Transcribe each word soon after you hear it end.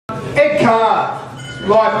Car,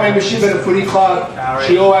 life membership at a footy club,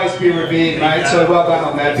 she'll always be revered, mate, so well done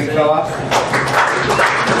on that, big fella.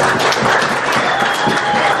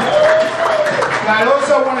 Mate, I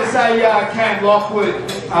also want to say Cam Lockwood,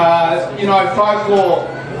 you know, folklore.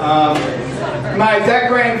 Mate, that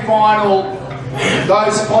grand final,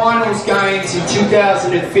 those finals games in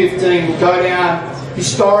 2015 will go down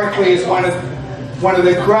historically as one of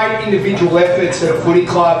the great individual efforts at a footy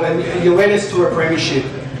club, and you led us to a premiership.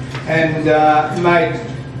 And mate,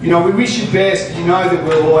 you know, we wish you best. You know that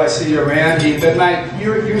we'll always see you around here, but mate,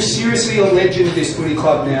 you're seriously a legend of this footy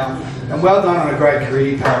club now, and well done on a great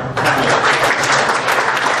career, pal.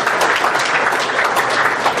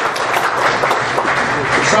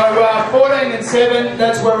 So 14 and 7,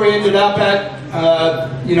 that's where we ended up at.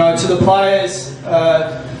 You know, to the players,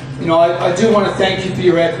 you know, I do want to thank you for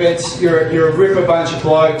your efforts. You're a ripper bunch of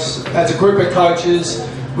blokes. As a group of coaches,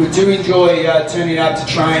 we do enjoy turning up to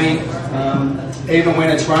training, even when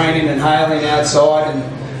it's raining and hailing outside and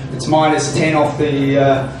it's -10 off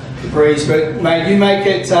the breeze. But mate, you make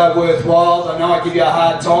it worthwhile. I know I give you a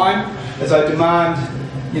hard time as I demand,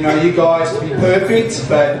 you know, you guys to be perfect,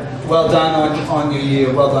 but well done on your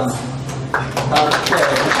year. Well done.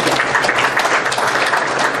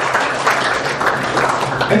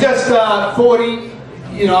 And just 40,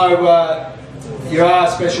 you know, you are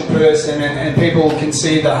a special person, and people can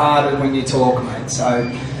see the heart when you talk, mate. So,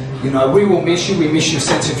 you know, we will miss you. We miss your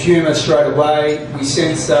sense of humour straight away. We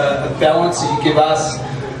sense a balance that you give us.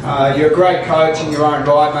 You're a great coach in your own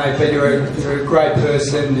right, mate, but you're a great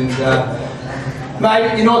person. And,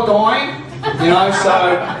 mate, you're not dying, you know, so,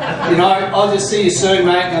 you know, I'll just see you soon,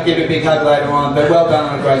 mate, and I'll give you a big hug later on. But well done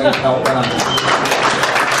on a great year, pal. Well done.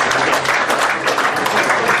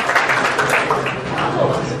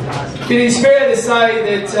 It is fair to say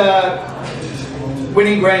that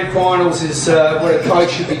winning grand finals is what a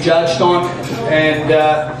coach should be judged on, and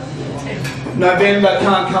November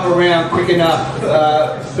can't come around quick enough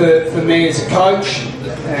for me as a coach,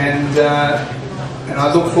 and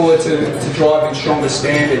I look forward to driving stronger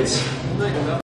standards.